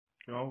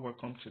You're all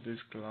welcome to this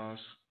class.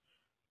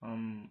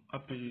 I'm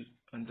happy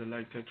and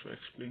delighted to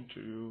explain to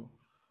you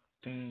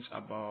things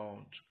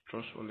about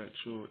Trust Wallet.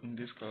 So in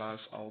this class,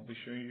 I'll be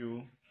showing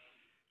you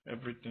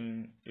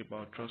everything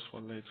about Trust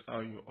Wallet, how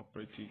you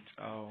operate it,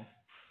 how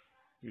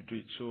you do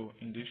it. So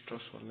in this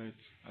Trust Wallet,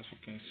 as you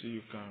can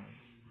see,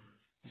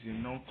 it's a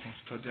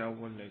non-custodial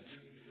wallet,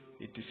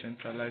 a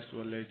decentralized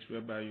wallet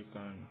whereby you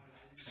can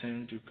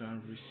send, you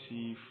can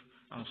receive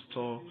and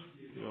store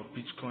your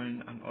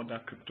Bitcoin and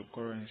other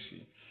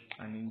cryptocurrency.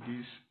 And in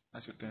this,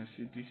 as you can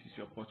see, this is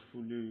your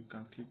portfolio. You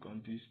can click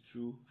on these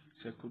two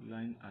circled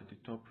line at the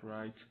top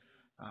right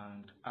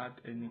and add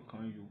any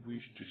coin you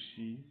wish to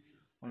see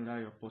under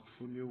your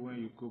portfolio. When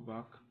you go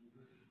back,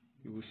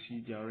 you will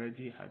see they are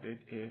already added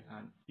here,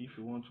 and if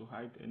you want to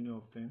hide any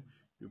of them,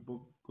 you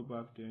go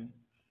back then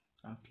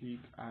and click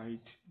hide,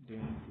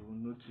 then you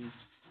will notice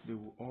they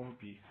will all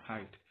be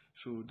hide.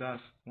 So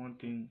that's one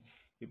thing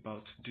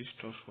about this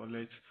Trust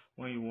Wallet.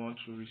 When you want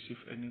to receive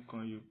any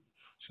coin, you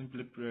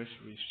simply press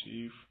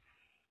receive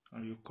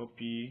and you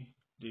copy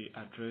the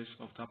address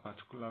of that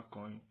particular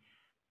coin.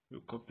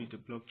 You copy the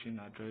blockchain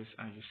address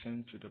and you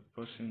send to the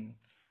person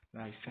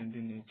that is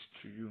sending it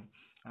to you.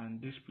 And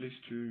this place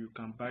too, you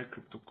can buy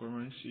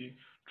cryptocurrency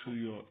through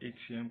your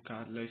ATM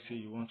card. Let's say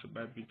you want to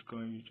buy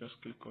Bitcoin, you just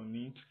click on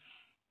it.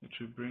 It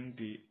will bring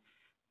the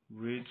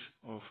rate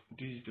of,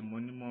 this is the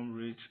minimum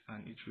rate,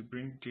 and it will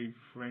bring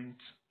different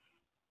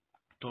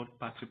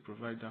third-party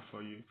provider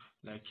for you.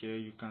 Like here,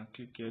 you can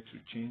click here to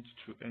change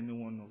to any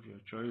one of your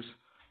choice.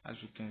 As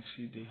you can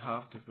see, they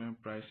have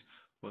different price,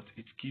 but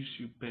it gives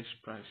you best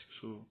price.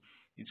 So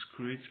it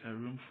creates a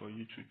room for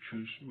you to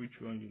choose which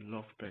one you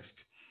love best.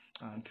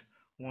 And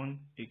one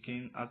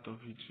again out of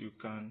it, you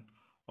can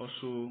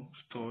also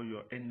store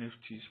your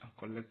NFTs and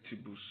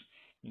collectibles.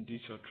 In this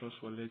your Trust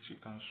Wallet, you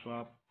can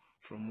swap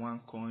from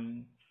one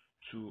coin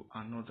to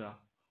another.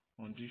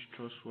 On this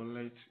Trust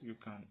Wallet, you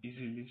can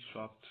easily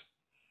swap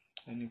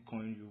any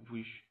coin you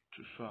wish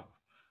to swap,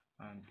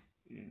 and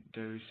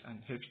there is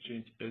an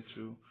exchange here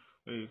too,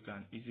 where you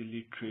can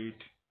easily trade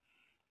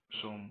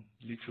some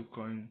little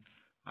coin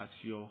at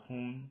your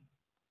own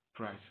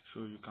price.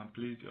 So you can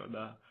place the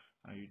order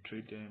and you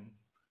trade them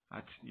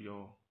at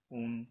your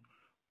own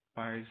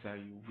price that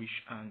you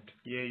wish. And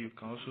here you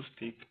can also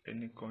stake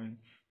any coin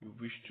you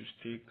wish to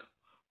stake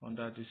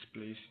under this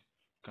place.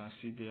 You can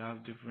see they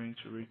have different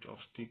rate of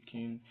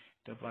staking.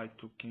 DeFi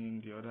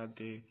token the other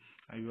day,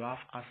 and you have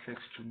access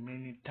to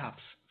many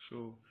tabs.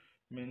 So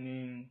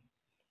many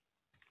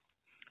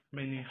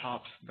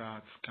apps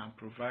that can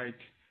provide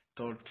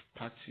third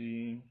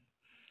party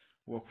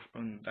work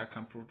that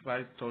can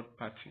provide third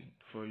party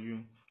for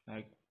you,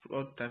 like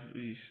third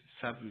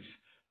service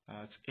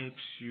that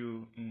helps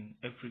you in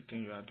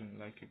everything you are doing.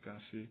 Like you can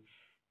see,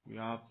 we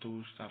have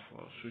those stuff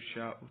for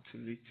social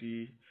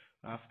utility,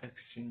 we have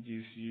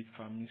exchanges, yield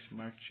farming,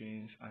 smart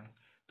chains, and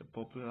the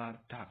popular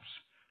tabs.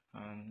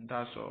 And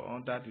that's all.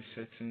 Under the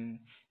setting,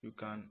 you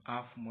can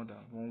have more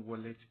than one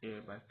wallet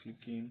here by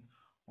clicking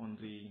on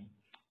the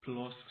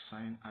plus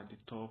sign at the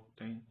top.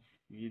 Then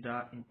you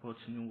either import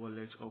new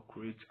wallet or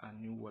create a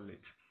new wallet.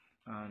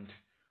 And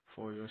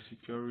for your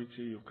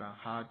security, you can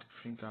add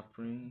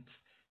fingerprint,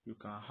 you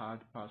can add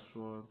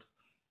password,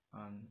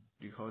 and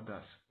the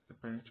others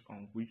depends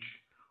on which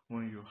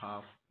one you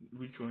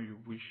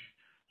wish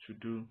to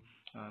do.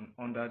 And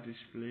under this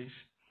place,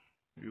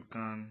 you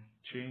can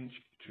change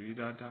to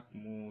either dark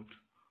mode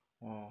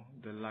or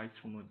the light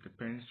mode,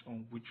 depends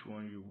on which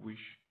one you wish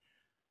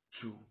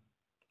to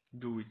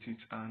do with it.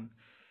 And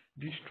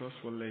this Trust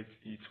Wallet,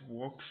 it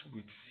works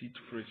with seed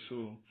phrase.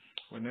 So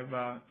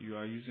whenever you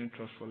are using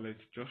Trust Wallet,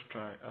 just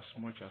try as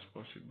much as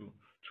possible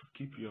to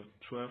keep your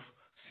 12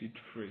 seed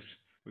phrase,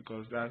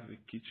 because that's the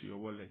key to your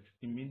wallet.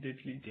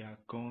 Immediately they are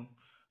gone,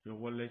 your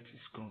wallet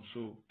is gone.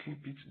 So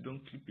keep it,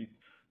 don't keep it.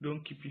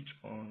 Don't keep it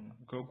on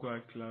Google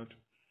iCloud.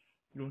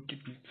 Don't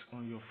keep it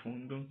on your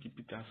phone. Don't keep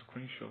it as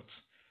screenshots.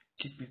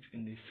 Keep it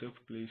in a safe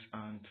place,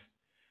 and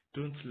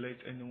don't let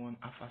anyone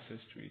have access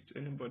to it.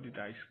 Anybody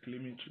that is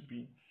claiming to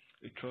be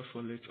a Trust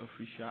Wallet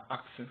official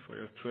asking for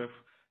your 12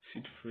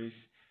 seed phrase,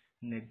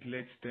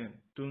 neglect them.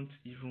 Don't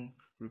even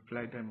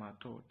reply them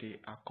at all. They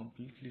are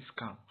completely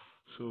scam.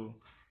 So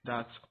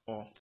that's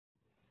all.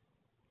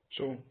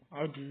 So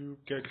how do you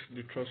get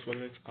the Trust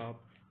Wallet app?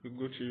 You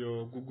go to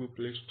your Google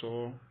Play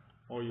Store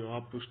or your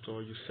Apple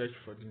Store, you search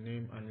for the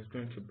name and it's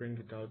going to bring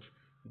it out.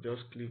 You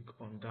just click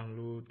on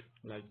download,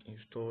 like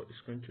install,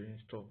 it's going to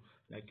install.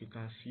 Like you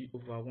can see,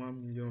 over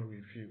 1 million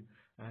review,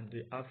 and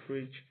the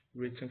average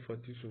rating for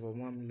this over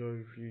 1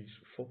 million review is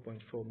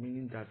 4.4,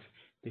 meaning that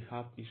the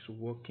app is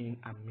working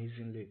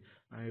amazingly.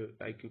 And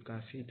like you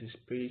can see, the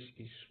space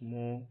is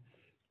small.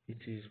 It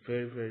is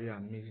very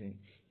amazing.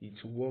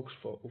 It works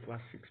for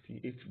over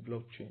 68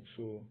 blockchains,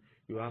 so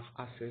you have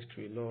access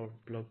to a lot of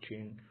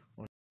blockchain.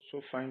 So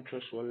find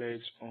Trust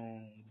Wallet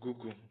on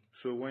Google.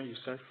 So when you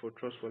search for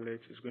Trust Wallet,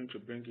 it's going to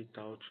bring it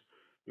out.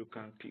 You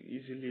can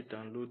easily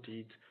download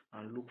it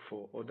and look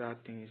for other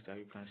things that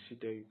you can see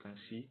there. You can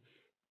see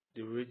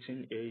the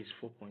rating here is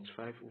 4.5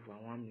 over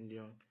 1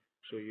 million.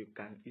 so you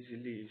can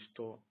easily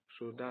store.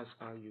 So that's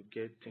how you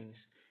get things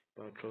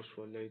about Trust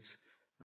Wallet.